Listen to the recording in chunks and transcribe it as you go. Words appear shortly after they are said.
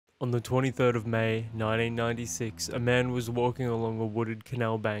On the 23rd of May, 1996, a man was walking along a wooded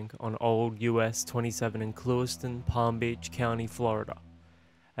canal bank on Old US 27 in Clewiston, Palm Beach County, Florida.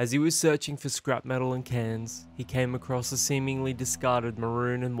 As he was searching for scrap metal and cans, he came across a seemingly discarded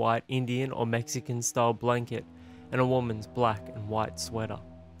maroon and white Indian or Mexican style blanket and a woman's black and white sweater.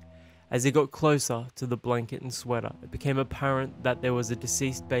 As he got closer to the blanket and sweater, it became apparent that there was a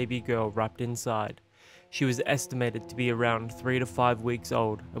deceased baby girl wrapped inside. She was estimated to be around 3 to 5 weeks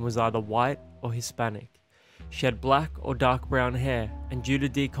old and was either white or Hispanic. She had black or dark brown hair, and due to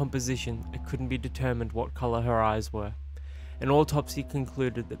decomposition, it couldn't be determined what color her eyes were. An autopsy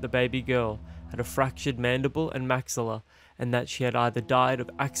concluded that the baby girl had a fractured mandible and maxilla, and that she had either died of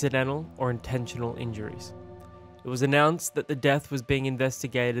accidental or intentional injuries. It was announced that the death was being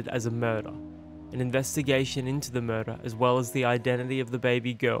investigated as a murder. An investigation into the murder, as well as the identity of the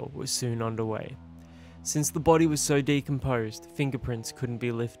baby girl, was soon underway. Since the body was so decomposed, fingerprints couldn't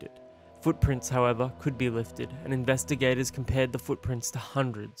be lifted. Footprints, however, could be lifted, and investigators compared the footprints to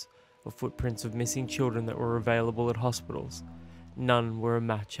hundreds of footprints of missing children that were available at hospitals. None were a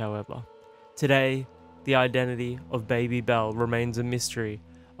match, however. Today, the identity of baby Belle remains a mystery,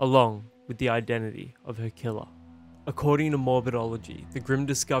 along with the identity of her killer. According to Morbidology, the grim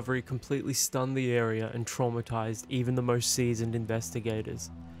discovery completely stunned the area and traumatized even the most seasoned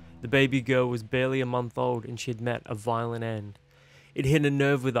investigators. The baby girl was barely a month old and she had met a violent end. It hit a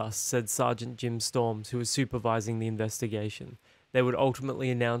nerve with us, said Sergeant Jim Storms, who was supervising the investigation. They would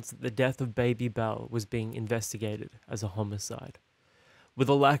ultimately announce that the death of baby Belle was being investigated as a homicide. With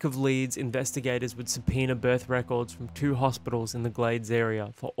a lack of leads, investigators would subpoena birth records from 2 hospitals in the Glades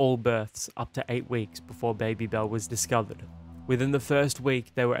area for all births up to 8 weeks before baby Belle was discovered. Within the first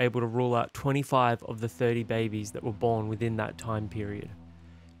week, they were able to rule out 25 of the 30 babies that were born within that time period.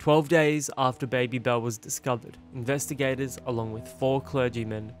 12 days after baby Belle was discovered, investigators, along with 4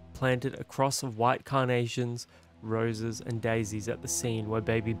 clergymen, planted a cross of white carnations, roses and daisies at the scene where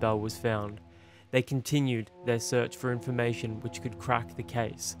baby Belle was found. They continued their search for information which could crack the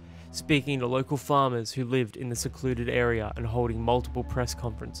case, speaking to local farmers who lived in the secluded area and holding multiple press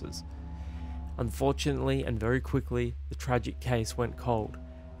conferences. Unfortunately and very quickly, the tragic case went cold.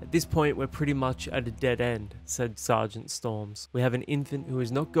 At this point, we're pretty much at a dead end, said Sergeant Storms. We have an infant who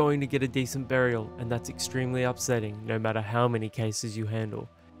is not going to get a decent burial, and that's extremely upsetting, no matter how many cases you handle.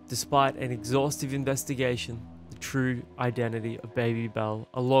 Despite an exhaustive investigation, the true identity of baby Belle,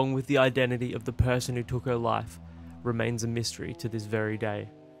 along with the identity of the person who took her life, remains a mystery to this very day.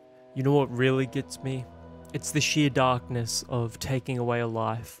 You know what really gets me? It's the sheer darkness of taking away a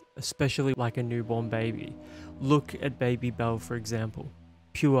life, especially like a newborn baby. Look at baby Belle, for example.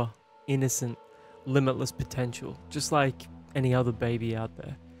 Pure, innocent, limitless potential, just like any other baby out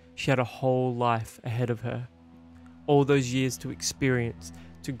there. She had a whole life ahead of her. All those years to experience,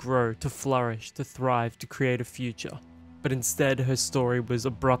 to grow, to flourish, to thrive, to create a future. But instead, her story was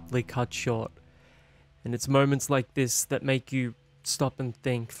abruptly cut short. And it's moments like this that make you stop and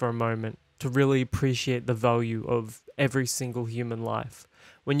think for a moment, to really appreciate the value of every single human life.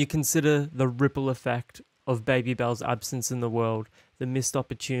 When you consider the ripple effect of baby Belle's absence in the world, the missed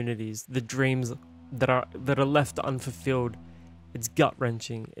opportunities, the dreams that are left unfulfilled, it's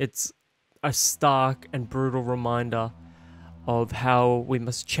gut-wrenching. It's a stark and brutal reminder of how we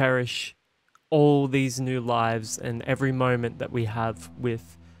must cherish all these new lives and every moment that we have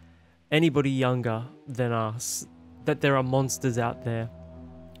with anybody younger than us, that there are monsters out there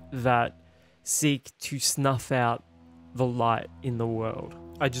that seek to snuff out the light in the world.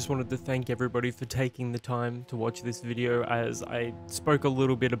 I just wanted to thank everybody for taking the time to watch this video, as I spoke a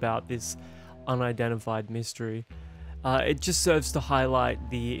little bit about this unidentified mystery. It just serves to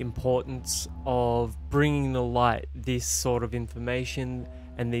highlight the importance of bringing to light this sort of information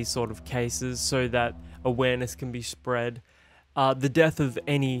and these sort of cases so that awareness can be spread. The death of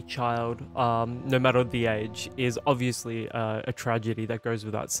any child, no matter the age, is obviously a tragedy, that goes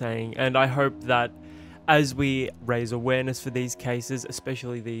without saying, and I hope that as we raise awareness for these cases,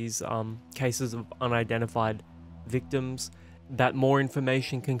 especially these cases of unidentified victims, that more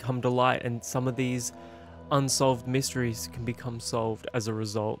information can come to light and some of these unsolved mysteries can become solved as a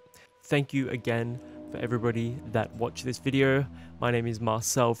result. Thank you again for everybody that watched this video. My name is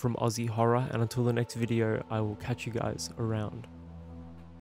Marcel from Aussie Horror, and until the next video, I will catch you guys around.